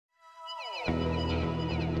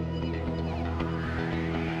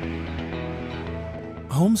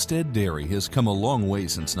Homestead Dairy has come a long way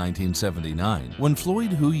since 1979, when Floyd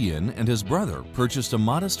Huyen and his brother purchased a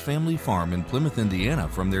modest family farm in Plymouth, Indiana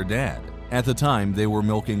from their dad. At the time, they were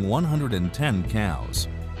milking 110 cows.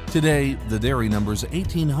 Today, the dairy numbers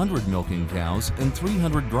 1,800 milking cows and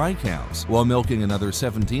 300 dry cows, while milking another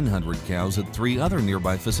 1,700 cows at 3 other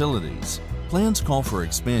nearby facilities. Plans call for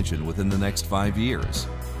expansion within the next 5 years.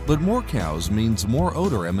 But more cows means more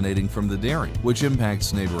odor emanating from the dairy, which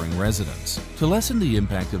impacts neighboring residents. To lessen the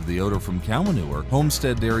impact of the odor from cow manure,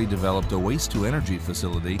 Homestead Dairy developed a waste-to-energy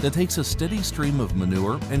facility that takes a steady stream of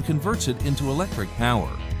manure and converts it into electric power.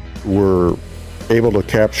 We're able to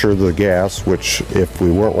capture the gas, which if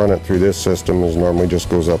we won't run it through this system, is normally just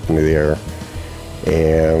goes up into the air.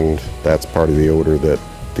 And that's part of the odor that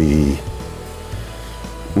the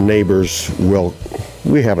neighbors will,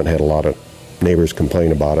 we haven't had a lot of neighbors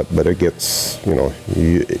complain about it, but it gets, you know,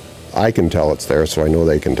 I can tell it's there, so I know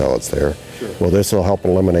they can tell it's there. Sure. Well, this will help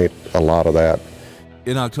eliminate a lot of that.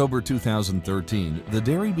 In October 2013, the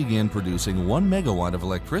dairy began producing 1 megawatt of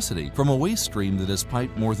electricity from a waste stream that is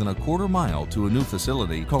piped more than a quarter mile to a new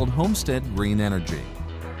facility called Homestead Green Energy.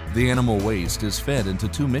 The animal waste is fed into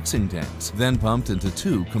 2 mixing tanks, then pumped into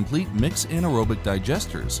 2 complete mix anaerobic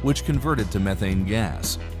digesters, which convert it to methane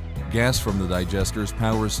gas. Gas from the digesters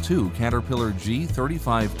powers 2 Caterpillar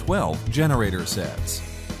G3512 generator sets.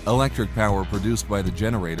 Electric power produced by the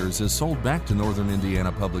generators is sold back to Northern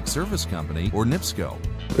Indiana Public Service Company, or NIPSCO.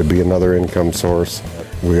 It'd be another income source.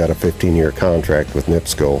 We got a 15-year contract with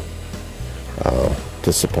NIPSCO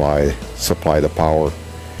to supply the power,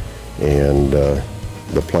 and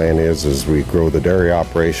the plan is as we grow the dairy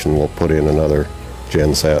operation, we'll put in another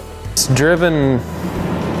gen set. It's driven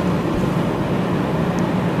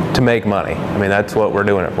to make money. I mean, that's what we're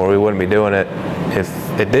doing it for. We wouldn't be doing it if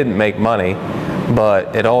it didn't make money,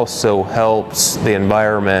 but it also helps the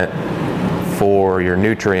environment for your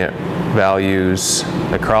nutrient values.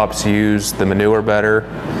 The crops use the manure better,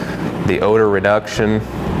 the odor reduction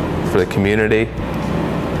for the community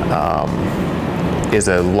is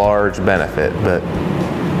a large benefit, but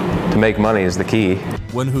to make money is the key.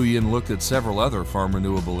 When Huyen looked at several other farm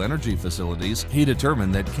renewable energy facilities, he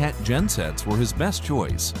determined that CAT gensets were his best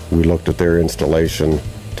choice. We looked at their installation,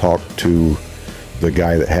 talked to the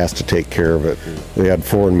guy that has to take care of it. They had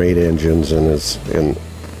foreign-made engines, and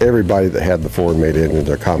everybody that had the foreign-made engine,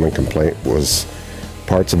 their common complaint was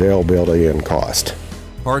parts availability and cost.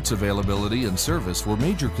 Parts availability and service were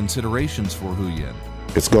major considerations for Huyen.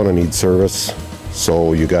 It's going to need service,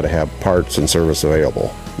 so you got to have parts and service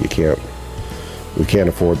available. We can't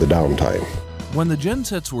afford the downtime. When the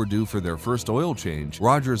gensets were due for their first oil change,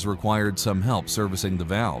 Rogers required some help servicing the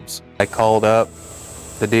valves. I called up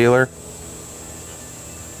the dealer.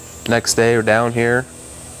 Next day we're down here,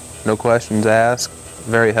 no questions asked,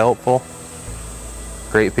 very helpful,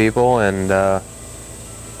 great people, and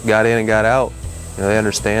got in and got out. You know, they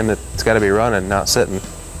understand that it's got to be running, not sitting.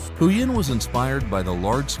 Huyen was inspired by the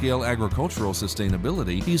large-scale agricultural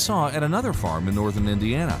sustainability he saw at another farm in northern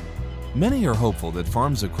Indiana. Many are hopeful that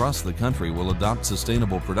farms across the country will adopt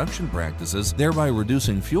sustainable production practices, thereby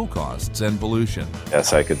reducing fuel costs and pollution.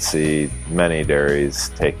 Yes, I could see many dairies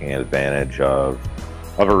taking advantage of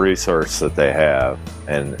a resource that they have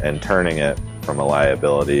and turning it from a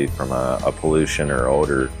liability, from a pollution or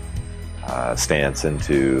odor stance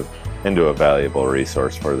into a valuable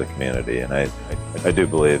resource for the community. And I do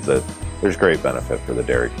believe that there's great benefit for the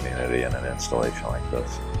dairy community in an installation like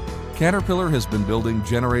this. Caterpillar has been building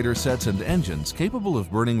generator sets and engines capable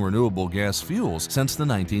of burning renewable gas fuels since the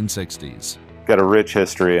 1960s. Got a rich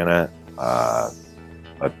history in it, a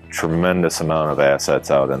tremendous amount of assets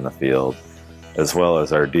out in the field, as well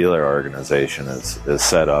as our dealer organization is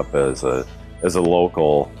set up as a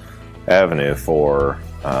local avenue for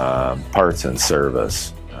parts and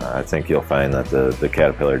service. I think you'll find that the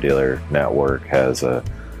Caterpillar dealer network has a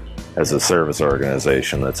service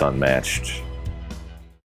organization that's unmatched